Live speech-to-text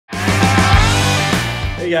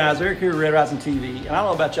Hey guys, Eric here with Red Rising TV, and I don't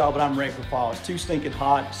know about y'all, but I'm ready for fall. It's too stinking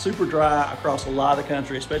hot, super dry across a lot of the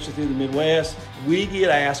country, especially through the Midwest. We get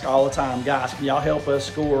asked all the time, guys, can y'all help us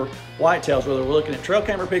score whitetails, whether we're looking at trail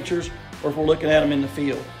camera pictures or if we're looking at them in the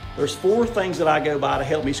field. There's 4 things that I go by to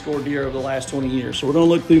help me score deer over the last 20 years. So we're gonna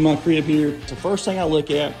look through my crib here. The first thing I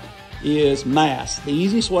look at is mass. The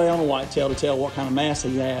easiest way on a whitetail to tell what kind of mass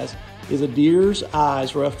he has is a deer's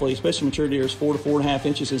eyes, roughly, especially mature deer, is 4 to 4.5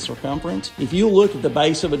 inches in circumference. If you look at the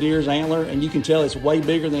base of a deer's antler and you can tell it's way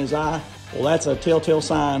bigger than his eye, well, that's a telltale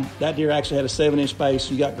sign that deer actually had a 7-inch base,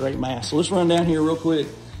 so you got great mass. So let's run down here real quick.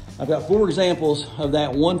 I've got 4 examples of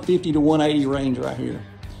that 150 to 180 range right here.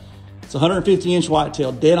 It's a 150-inch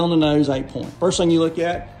whitetail, dead on the nose, 8-point. First thing you look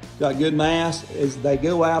at, got good mass, is they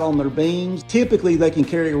go out on their beams. Typically, they can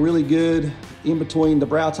carry a really good in between the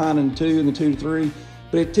brow tine and the 2 and the 2 to 3.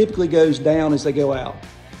 But it typically goes down as they go out.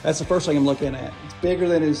 That's the first thing I'm looking at. It's bigger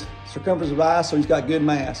than his circumference of eye, so he's got good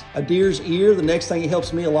mass. A deer's ear, the next thing that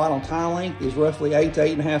helps me a lot on tine length, is roughly 8 to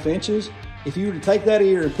 8.5 inches. If you were to take that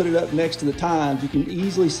ear and put it up next to the tines, you can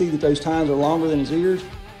easily see that those tines are longer than his ears.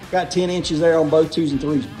 Got 10 inches there on both 2s and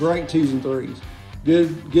 3s. Great 2s and 3s.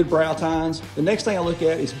 Good brow tines. The next thing I look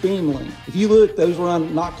at is beam length. If you look, those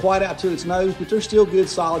run not quite out to its nose, but they're still good,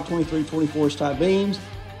 solid 23, 24-inch type beams.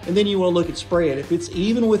 And then you want to look at spread. If it's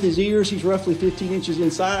even with his ears, he's roughly 15 inches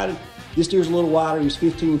inside. This deer's a little wider, he's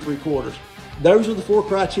 15 3/4. Those are the 4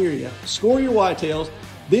 criteria. Score your whitetails,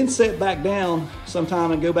 then set back down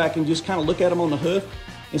sometime and go back and just kind of look at them on the hoof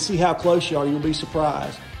and see how close you are. You'll be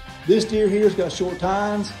surprised. This deer here's got short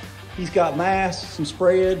tines. He's got mass, some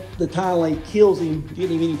spread. The tine length kills him,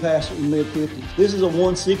 getting him any past in the mid-50s. This is a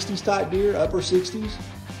 160s type deer, upper 60s.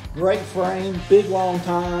 Great frame, big long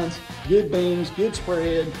tines, good beams, good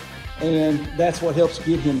spread, and that's what helps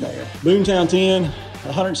get him there. Boomtown 10,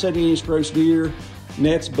 170-inch gross deer,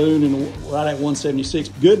 nets Boone and right at 176.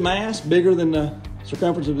 Good mass, bigger than the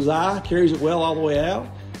circumference of his eye, carries it well all the way out.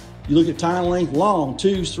 You look at tine length, long,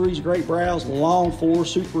 2s, 3s, great brows, long 4,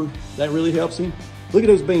 super, that really helps him. Look at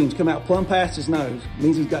those beams, come out plumb past his nose. It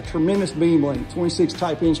means he's got tremendous beam length, 26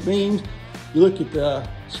 type inch beams. You look at the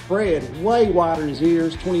spread, way wider his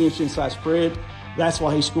ears, 20-inch inside spread. That's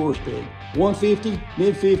why he scores big. 150,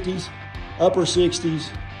 mid-50s, upper 60s,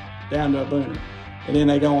 down to a booner. And then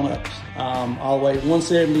they go on up all the way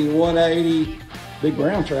 170 to 180. Big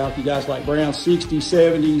brown trout, if you guys like brown, 60s,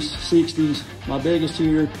 70s, 60s. My biggest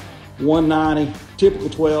here, 190, typical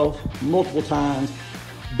 12, multiple tines,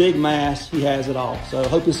 big mass, he has it all. So I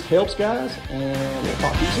hope this helps, guys, and we'll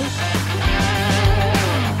talk to you soon.